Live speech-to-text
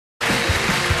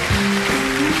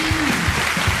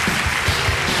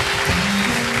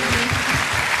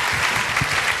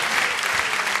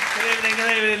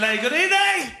good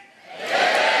evening.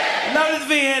 Lovely to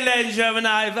be here, ladies and gentlemen.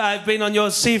 I've been on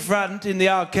your seafront in the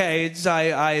arcades.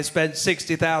 I spent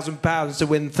 £60,000 to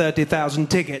win 30,000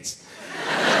 tickets.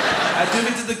 I took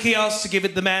it to the kiosk to give it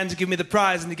to the man to give me the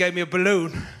prize, and he gave me a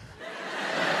balloon.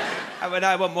 I went,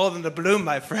 I want more than a balloon,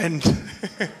 my friend.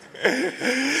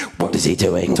 What is he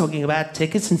doing? Talking about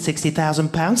tickets and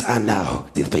 £60,000. I know.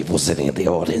 The people sitting at the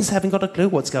audience Haven't got a clue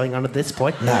what's going on at this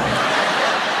point. No.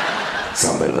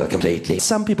 Some people are completely...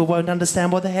 Some people won't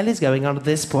understand what the hell is going on at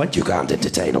this point. You can't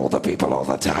entertain all the people all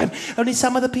the time. Only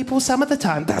some of the people some of the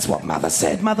time. That's what Mother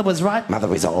said. Mother was right.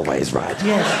 Mother is always right.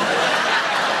 Yes.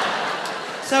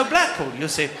 So, Blackpool, you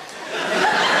see.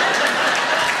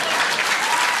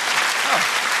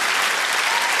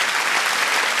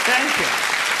 Thank you.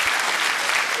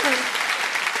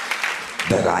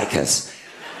 They like us.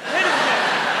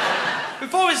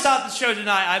 Before we start the show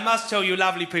tonight, I must tell you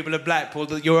lovely people of Blackpool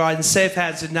that you're in safe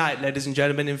hands tonight, ladies and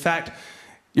gentlemen. In fact,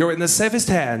 you're in the safest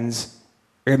hands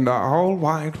in the whole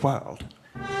wide world.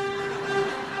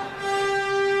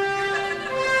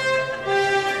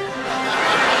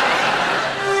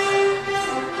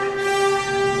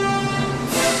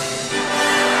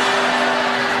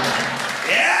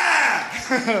 Yeah!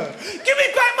 Give me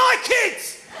back my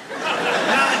kids!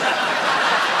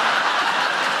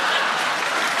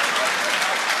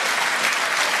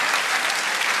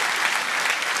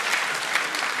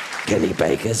 Kenny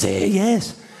Baker's here.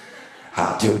 Yes.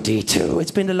 R2-D2.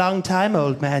 It's been a long time,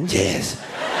 old man. Yes.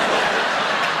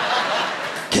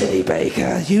 Kenny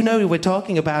Baker. You know we're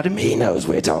talking about him. He knows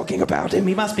we're talking about him.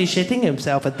 He must be shitting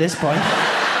himself at this point.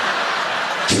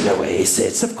 Do you know where he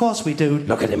sits? Of course we do.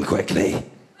 Look at him quickly.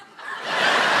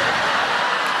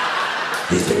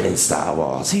 He's been in Star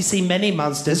Wars. He's seen many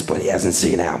monsters. But he hasn't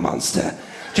seen our monster.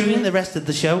 During the rest of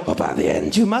the show, Or by the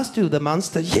end. you must do the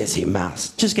monster. Yes, he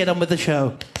must. Just get on with the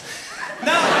show.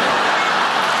 No!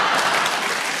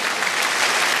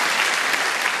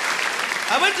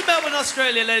 I went to Melbourne,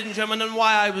 Australia, ladies and gentlemen, and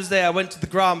why I was there, I went to the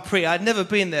Grand Prix. I'd never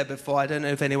been there before. I don't know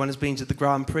if anyone has been to the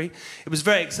Grand Prix. It was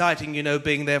very exciting, you know,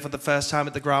 being there for the first time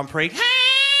at the Grand Prix.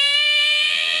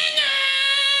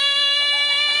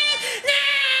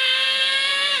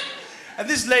 And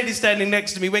this lady standing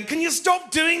next to me went, "Can you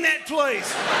stop doing that,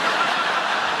 please?"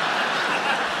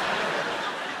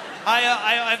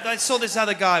 I saw this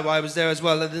other guy while I was there as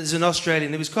well. There's an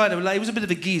Australian. He was he was a bit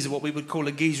of a geezer, what we would call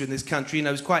a geezer in this country. You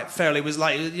know, he was quite feral. He was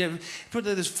like, you know,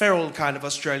 this feral kind of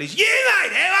Australians. "You,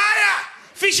 mate, how are you?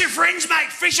 Fisher friends,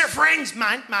 mate, Fisher friends.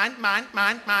 Man. You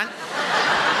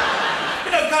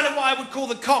know, kind of what I would call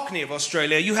the Cockney of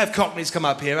Australia. You have Cockneys come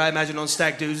up here, I imagine, on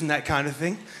stag doos and that kind of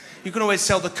thing. You can always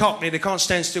tell the Cockney, they can't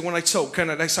stand still when they talk, can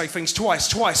they? They say things twice,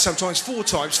 sometimes four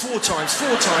times.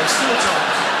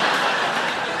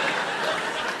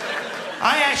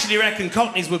 I actually reckon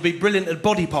Cockneys would be brilliant at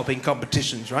body popping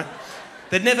competitions, right?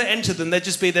 They'd never enter them, they'd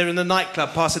just be there in the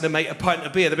nightclub passing a mate a pint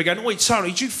of beer. They'd be going, "Oi,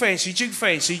 Tony, do you fancy?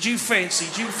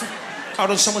 Hold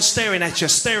on, someone's staring at you.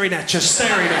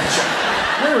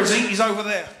 Where is he? He's over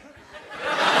there.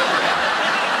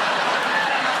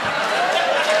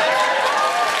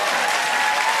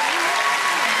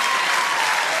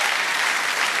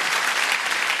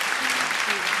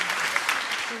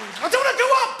 I don't want to go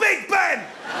up, Big Ben!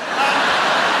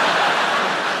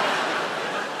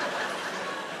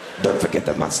 Don't forget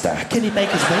the mustache. Kenny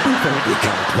Baker's waiting for it. You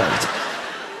can't wait.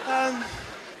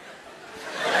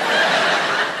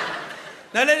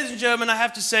 Now, ladies and gentlemen, I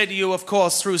have to say to you, of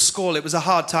course, through school, it was a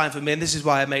hard time for me, and this is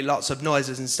why I made lots of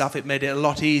noises and stuff. It made it a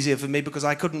lot easier for me because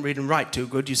I couldn't read and write too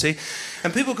good, you see.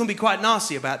 And people can be quite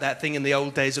nasty about that thing in the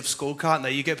old days of school, can't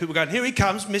they? You get people going, "Here he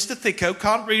comes, Mr. Thicko,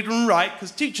 can't read and write,"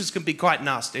 because teachers can be quite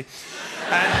nasty.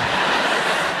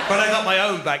 But I got my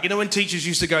own back. You know when teachers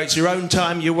used to go, "It's your own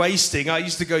time you're wasting," I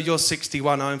used to go, "You're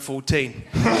 61, I'm 14.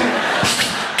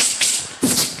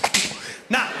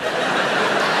 Now,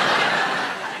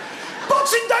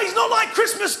 Boxing Day's not like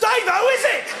Christmas Day, though, is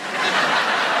it?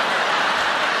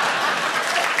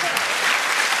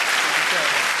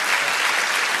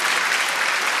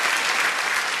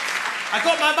 I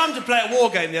got my mum to play a war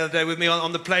game the other day with me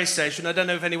on the PlayStation. I don't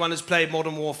know if anyone has played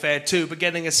Modern Warfare 2, but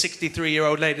getting a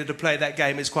 63-year-old lady to play that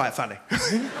game is quite funny.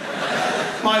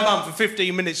 My mum, for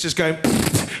 15 minutes, just going...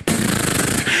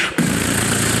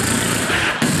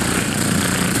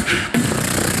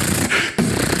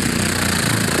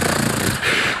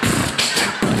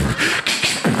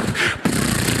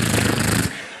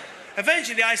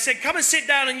 Eventually, I said, "Come and sit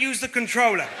down and use the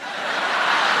controller."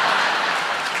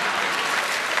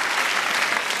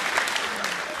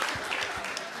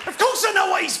 Of course I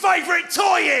know what his favourite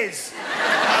toy is!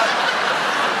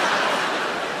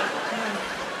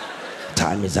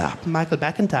 time is up. Michael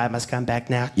McIntyre must come back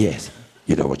now. Yes.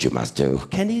 You know what you must do?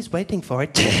 Kenny's waiting for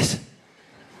it. Yes.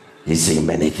 He's seen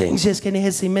many things. Yes, Kenny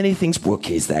has seen many things.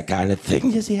 Wookiees, that kind of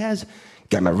thing. Yes, he has.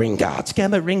 Gamma ring guards.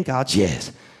 Gamma ring guards.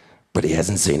 Yes. But he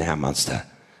hasn't seen our monster.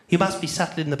 You must be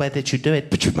subtle in the way that you do it.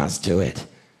 But you must do it.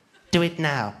 Do it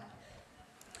now.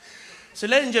 So,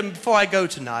 ladies and gentlemen, before I go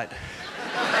tonight,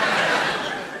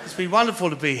 it's been wonderful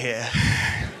to be here.